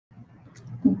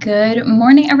Good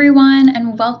morning, everyone,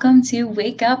 and welcome to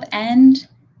Wake Up and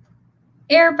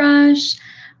Airbrush.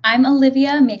 I'm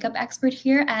Olivia, makeup expert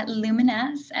here at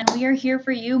LUMINESS, and we are here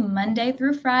for you Monday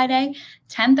through Friday,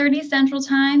 10:30 Central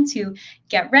Time to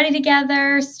get ready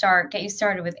together, get you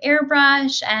started with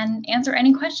Airbrush, and answer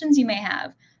any questions you may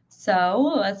have.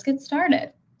 So let's get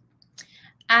started.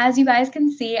 As you guys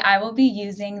can see, I will be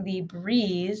using the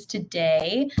Breeze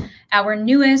today, our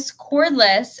newest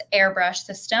cordless airbrush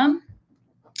system.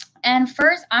 And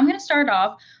first, I'm going to start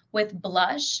off with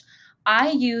blush.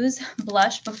 I use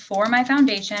blush before my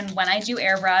foundation when I do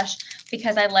airbrush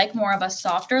because I like more of a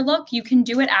softer look. You can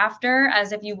do it after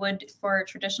as if you would for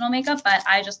traditional makeup, but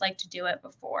I just like to do it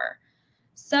before.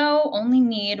 So only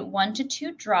need 1 to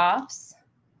 2 drops.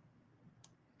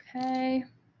 Okay.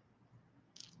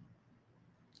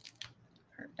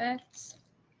 Perfect.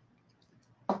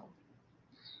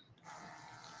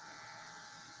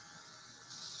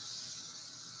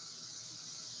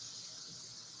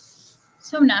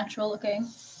 So natural looking.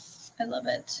 I love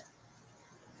it.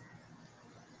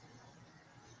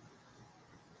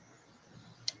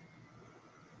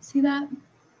 See that?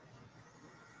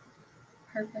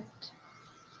 Perfect.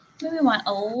 Maybe we want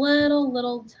a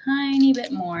little tiny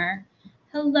bit more.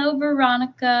 Hello,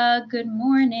 Veronica. Good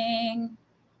morning.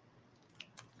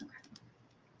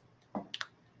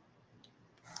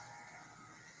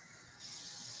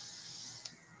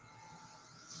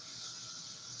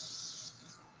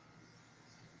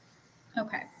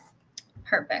 Okay,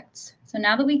 perfect. So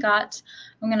now that we got,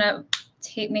 I'm gonna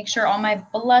make sure all my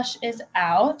blush is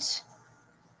out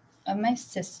of my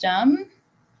system.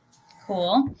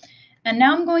 Cool. And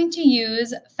now I'm going to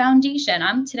use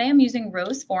foundation. Today I'm using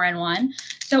Rose 4-in-1.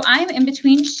 So I'm in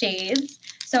between shades.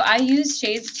 So I use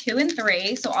shades 2 and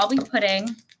 3. So I'll be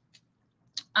putting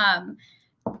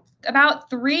about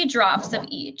 3 drops of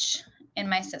each in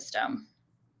my system.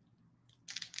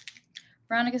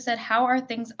 Veronica said, how are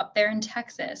things up there in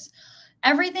Texas?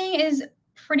 Everything is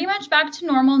pretty much back to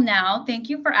normal now. Thank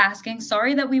you for asking.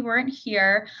 Sorry that we weren't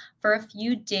here for a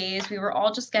few days. We were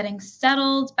all just getting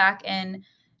settled back in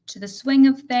to the swing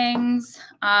of things.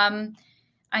 I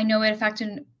know it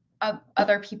affected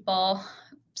other people,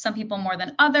 some people more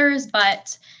than others,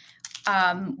 but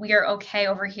we are okay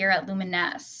over here at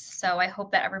LUMINESS. So I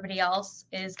hope that everybody else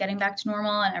is getting back to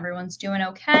normal and everyone's doing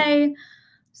okay,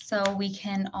 so we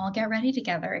can all get ready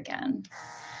together again.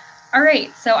 All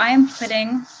right, so I am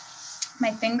putting my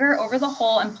finger over the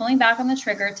hole and pulling back on the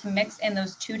trigger to mix in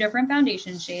those 2 different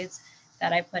foundation shades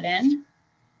that I put in.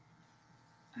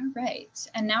 All right,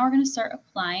 and now we're going to start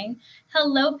applying.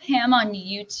 Hello, Pam on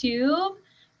YouTube.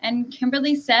 And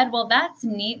Kimberly said, well, that's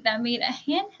neat. They made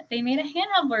a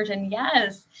handheld version.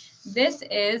 Yes, this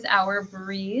is our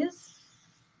Breeze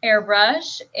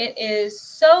airbrush. It is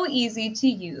so easy to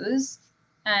use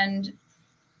and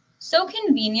so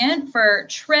convenient for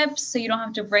trips, so you don't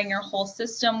have to bring your whole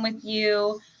system with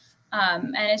you.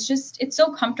 And it's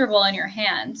so comfortable in your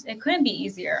hand. It couldn't be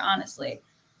easier, honestly,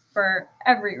 for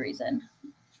every reason.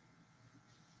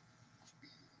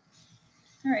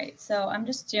 All right, so I'm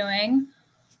just doing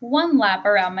 1 lap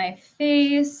around my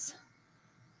face,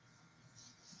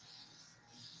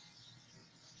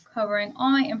 covering all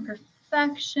my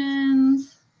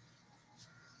imperfections.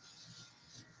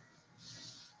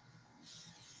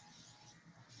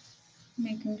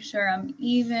 Making sure I'm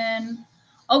even.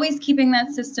 Always keeping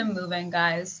that system moving,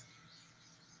 guys.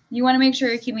 You want to make sure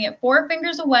you're keeping it 4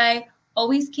 fingers away.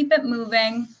 Always keep it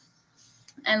moving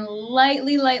and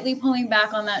lightly pulling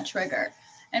back on that trigger.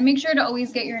 And make sure to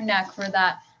always get your neck for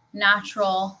that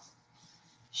natural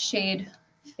shade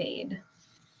fade.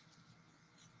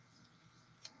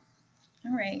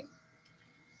 All right.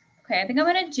 Okay, I think I'm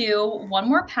going to do 1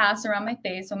 more pass around my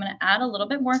face. So I'm going to add a little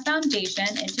bit more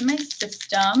foundation into my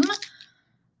system.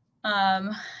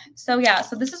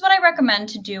 So this is what I recommend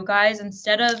to do, guys.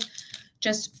 Instead of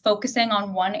just focusing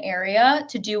on one area,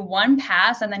 to do 1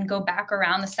 pass and then go back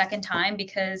around the second time,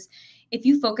 because if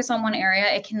you focus on one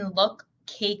area, it can look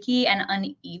cakey and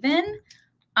uneven.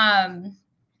 And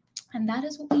that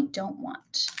is what we don't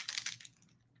want.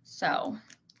 So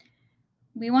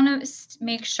we want to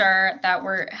make sure that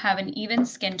we have an even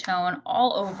skin tone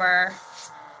all over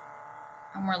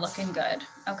and we're looking good.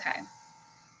 Okay.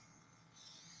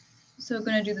 So we're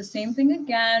going to do the same thing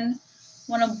again.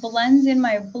 Want to blend in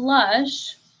my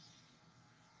blush.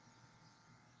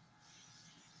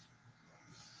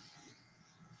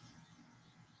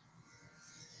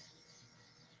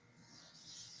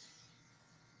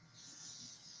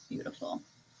 Beautiful.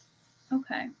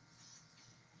 Okay.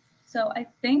 So I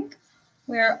think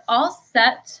we're all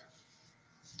set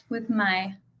with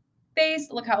my face.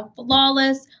 Look how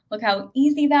flawless, look how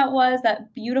easy that was,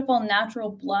 that beautiful natural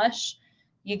blush.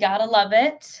 You gotta love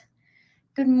it.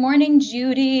 Good morning,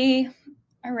 Judy.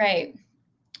 All right,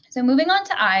 so moving on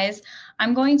to eyes,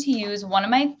 I'm going to use one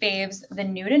of my faves, the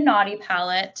Nude and Naughty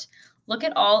palette. Look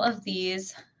at all of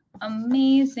these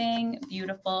amazing,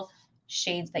 beautiful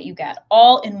shades that you get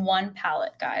all in one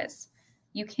palette, guys.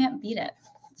 You can't beat it.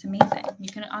 It's amazing.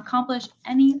 You can accomplish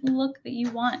any look that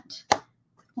you want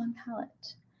with one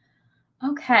palette.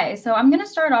 Okay, so I'm going to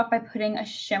start off by putting a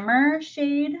shimmer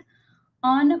shade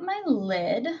on my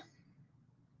lid.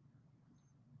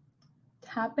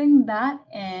 Tapping that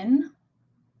in.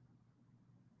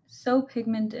 So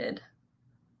pigmented,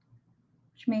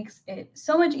 which makes it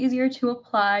so much easier to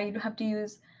apply.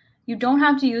 You don't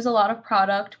have to use a lot of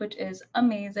product, which is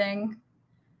amazing.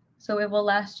 So it will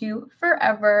last you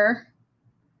forever.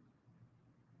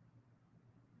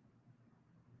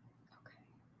 Okay,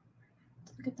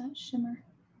 let's look at that shimmer.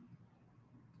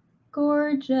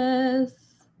 Gorgeous.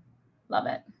 Love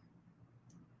it.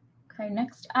 Okay,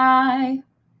 next eye.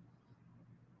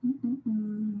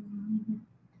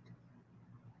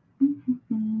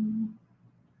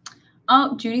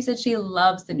 Oh, Judy said she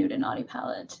loves the Nude and Naughty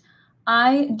palette.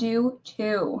 I do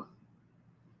too.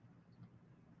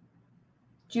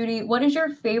 Judy, what is your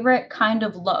favorite kind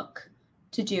of look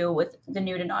to do with the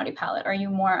Nude and Naughty palette? Are you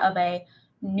more of a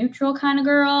neutral kind of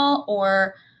girl,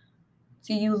 or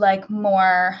do you like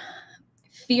more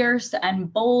fierce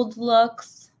and bold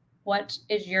looks? What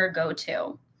is your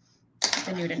go-to with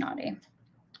the Nude and Naughty?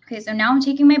 Okay, so now I'm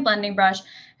taking my blending brush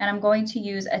and I'm going to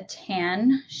use a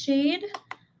tan shade,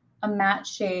 a matte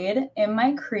shade in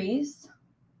my crease,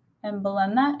 and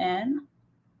blend that in.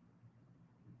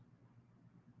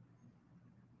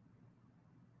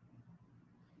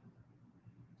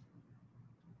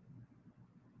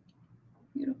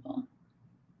 Beautiful.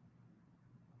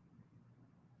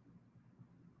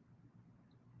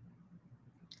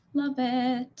 Love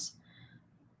it.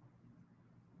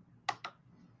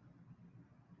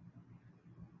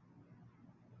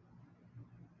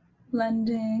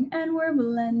 Blending, and we're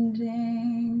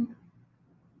blending.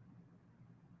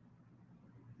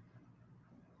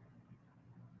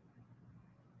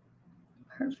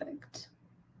 Perfect.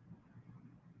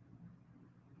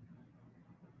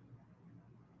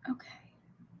 Okay,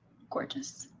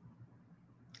 gorgeous.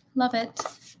 Love it.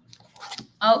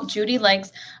 Oh, Judy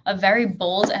likes a very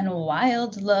bold and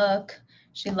wild look.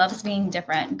 She loves being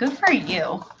different. Good for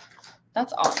you.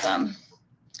 That's awesome.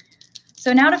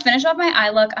 So now to finish off my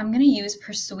eye look, I'm going to use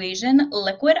Persuasion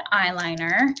liquid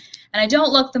eyeliner. And I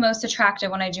don't look the most attractive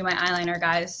when I do my eyeliner,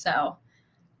 guys, so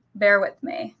bear with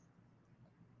me.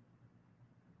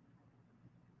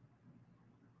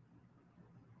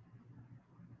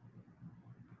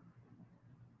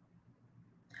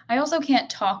 I also can't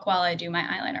talk while I do my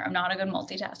eyeliner. I'm not a good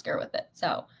multitasker with it,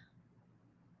 so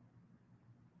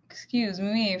excuse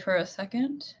me for a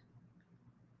second.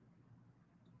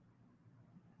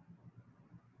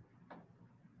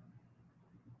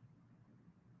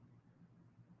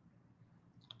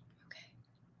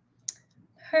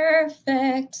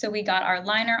 Perfect. So we got our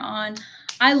liner on.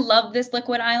 I love this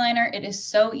liquid eyeliner. It is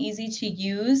so easy to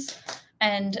use.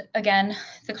 And again,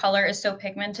 the color is so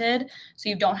pigmented, so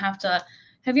you don't have to.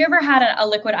 Have you ever had a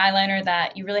liquid eyeliner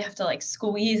that you really have to like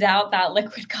squeeze out that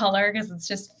liquid color because it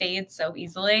just fades so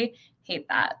easily? Hate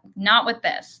that. Not with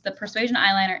this. The Persuasion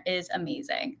eyeliner is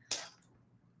amazing.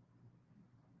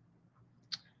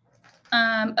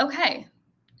 Okay.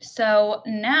 So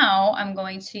now I'm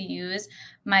going to use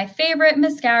my favorite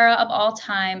mascara of all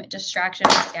time, Distraction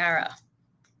Mascara.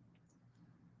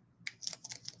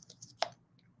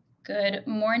 Good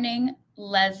morning,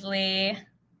 Leslie.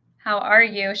 How are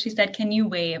you? She said, can you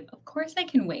wave? Of course I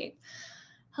can wave.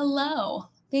 Hello.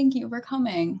 Thank you for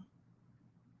coming.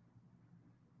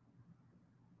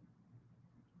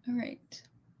 All right.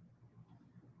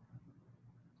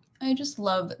 I just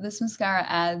love this mascara.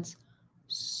 Adds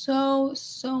so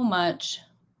much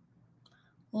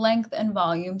length and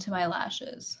volume to my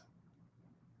lashes.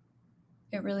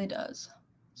 It really does.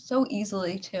 So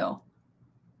easily too.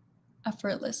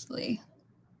 Effortlessly.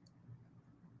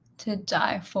 To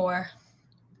die for.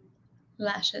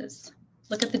 Lashes.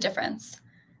 Look at the difference.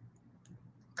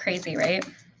 Crazy, right?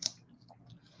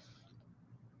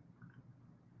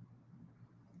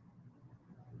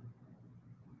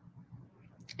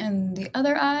 And the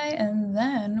other eye, and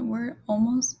then we're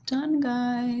almost done,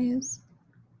 guys.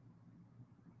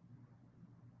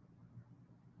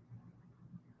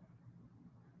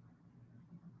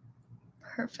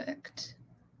 Perfect.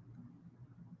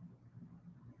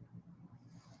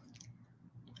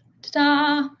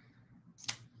 Ta-da!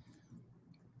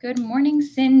 Good morning,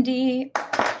 Cindy.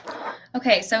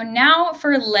 Okay, so now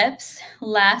for lips,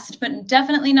 last but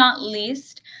definitely not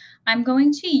least, I'm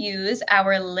going to use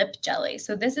our lip jelly.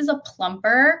 So this is a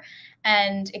plumper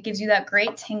and it gives you that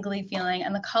great tingly feeling,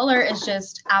 and the color is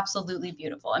just absolutely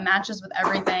beautiful. It matches with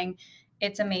everything.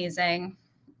 It's amazing.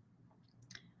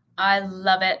 I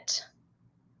love it.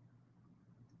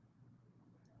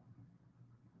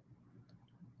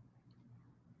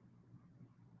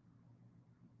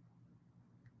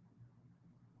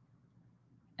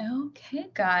 Okay,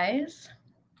 guys.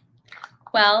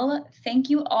 Well, thank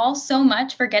you all so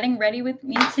much for getting ready with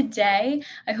me today.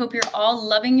 I hope you're all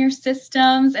loving your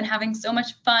systems and having so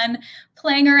much fun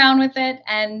playing around with it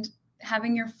and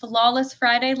having your flawless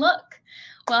Friday look.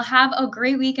 Well, have a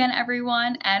great weekend,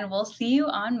 everyone, and we'll see you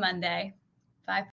on Monday.